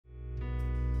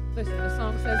Listen, the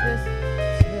song says this.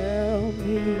 Tell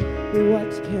me,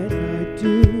 what can I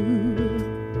do?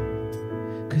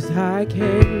 'Cause I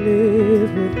can't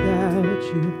live without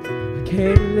you. I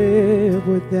can't live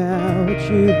without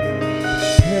you.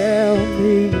 Tell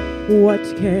me, what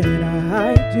can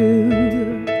I do?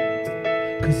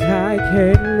 'Cause I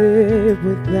can't live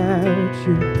without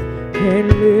you.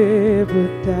 Can't live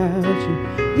without you.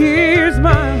 Here's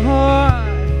my heart.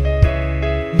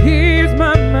 Here's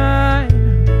my mind.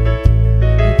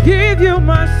 Give you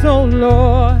my soul,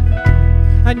 Lord.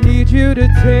 I need you to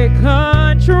take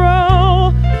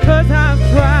control, 'cause I've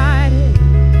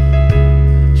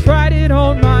tried it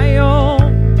on my own.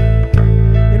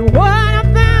 And what I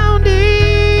found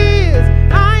is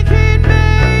I can't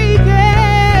make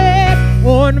it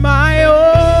on my own,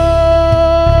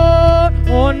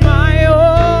 on my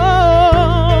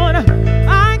own.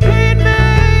 I can't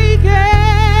make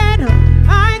it,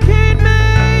 I can't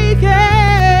make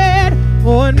it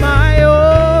on my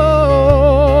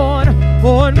own,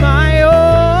 on my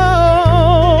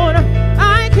own.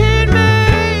 I can't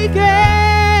make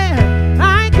it,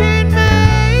 I can't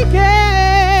make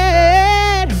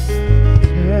it.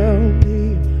 Tell me,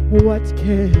 what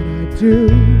can I do?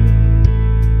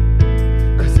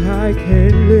 'Cause I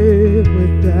can't live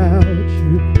without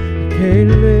you. I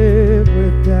can't live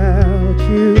without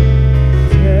you.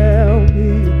 Tell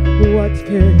me, what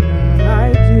can I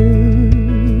do?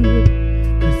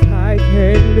 'Cause I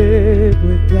can't live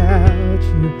without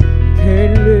you.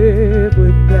 Can't live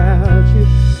without you.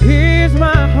 Here's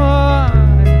my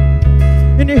heart,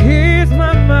 and here's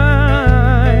my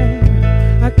mind.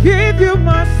 I give you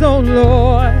my soul,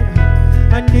 Lord.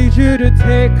 I need you to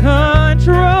take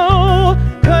control,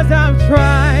 'cause I've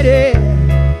tried it.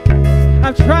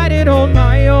 I've tried it on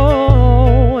my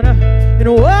own. And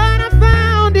what I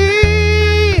found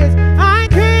is I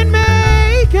can't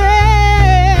make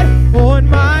it on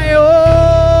my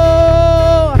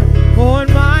own, on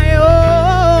my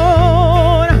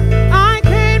own. I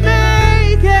can't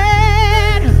make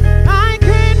it, I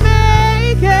can't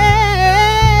make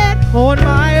it on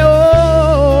my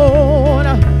own,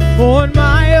 on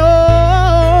my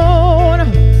own.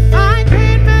 I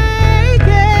can't make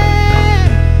it,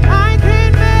 I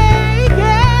can't make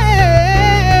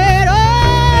it.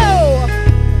 Oh,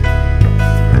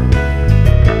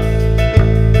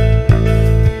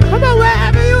 come on,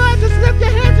 wherever you are, just lift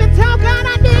your hands and tell God,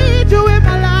 I need you in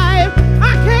my life.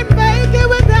 I can't make it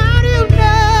without you,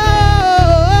 no.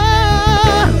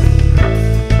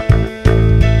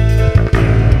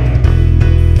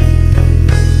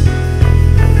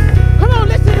 Come on,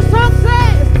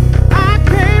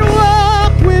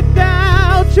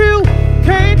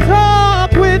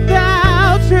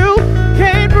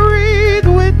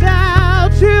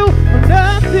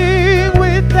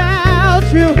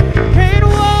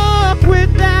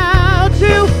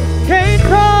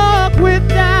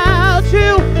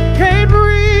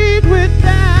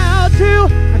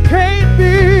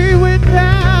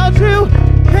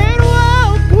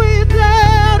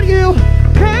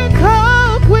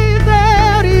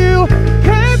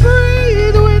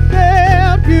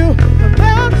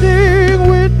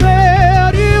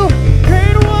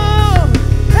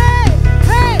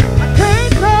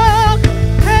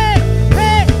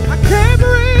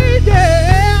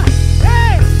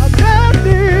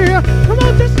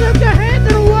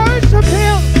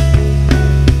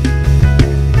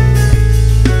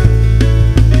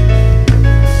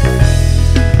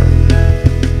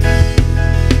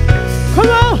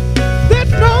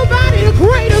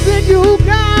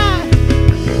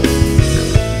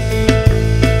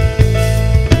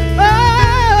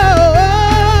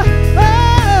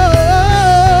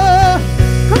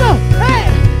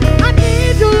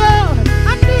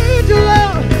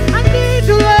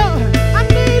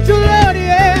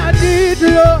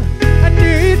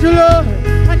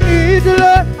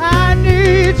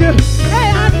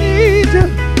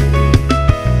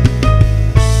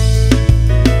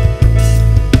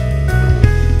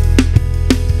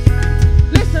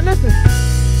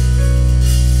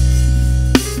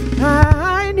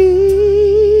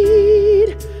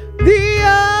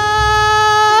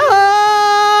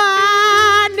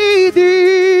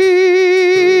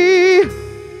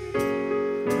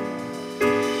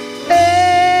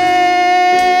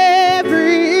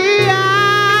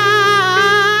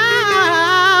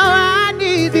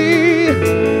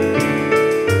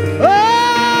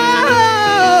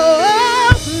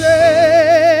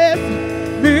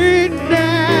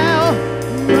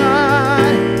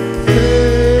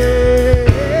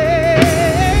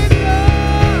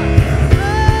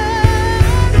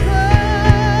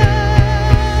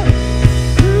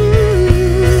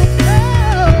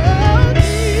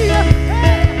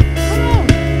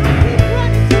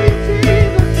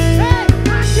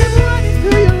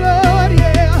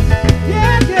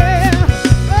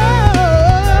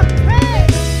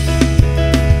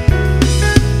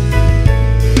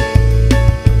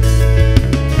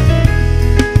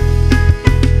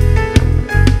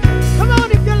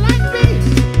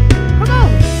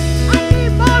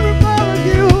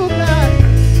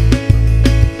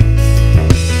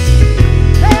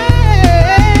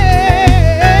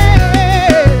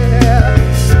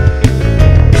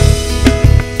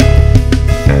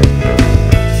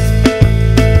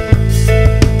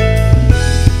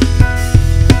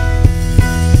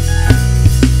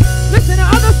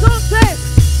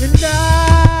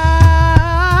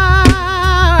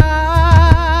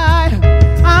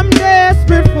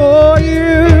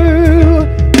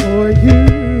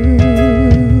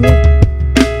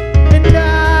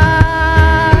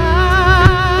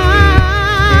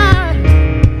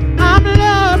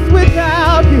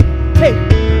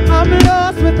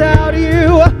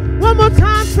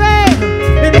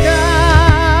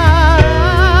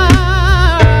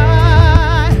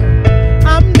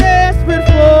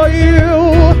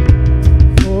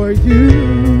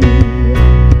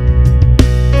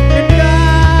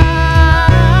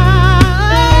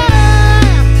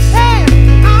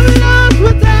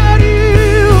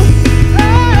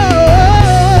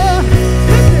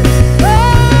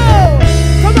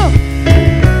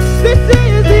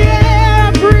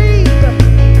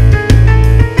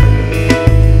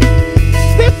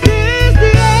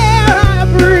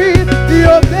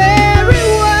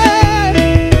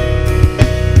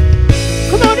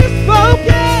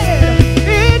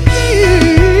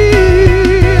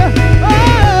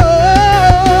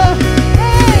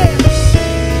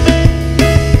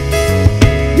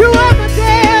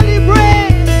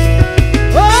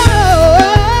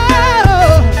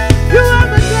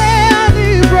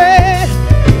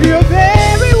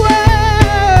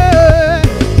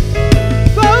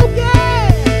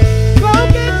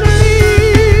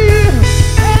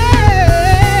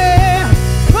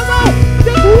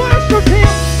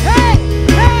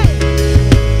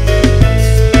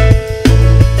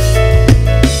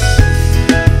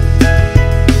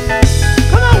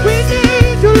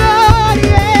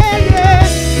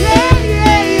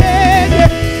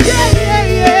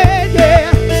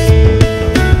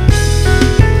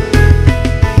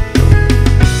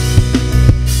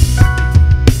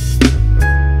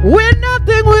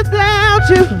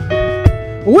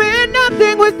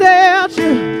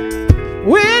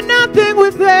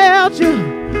 without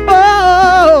you.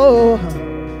 Oh,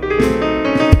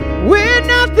 we're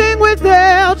nothing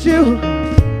without you.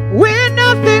 We're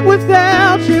nothing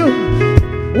without you.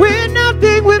 We're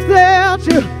nothing without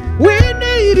you. We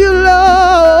need you,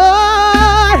 Lord.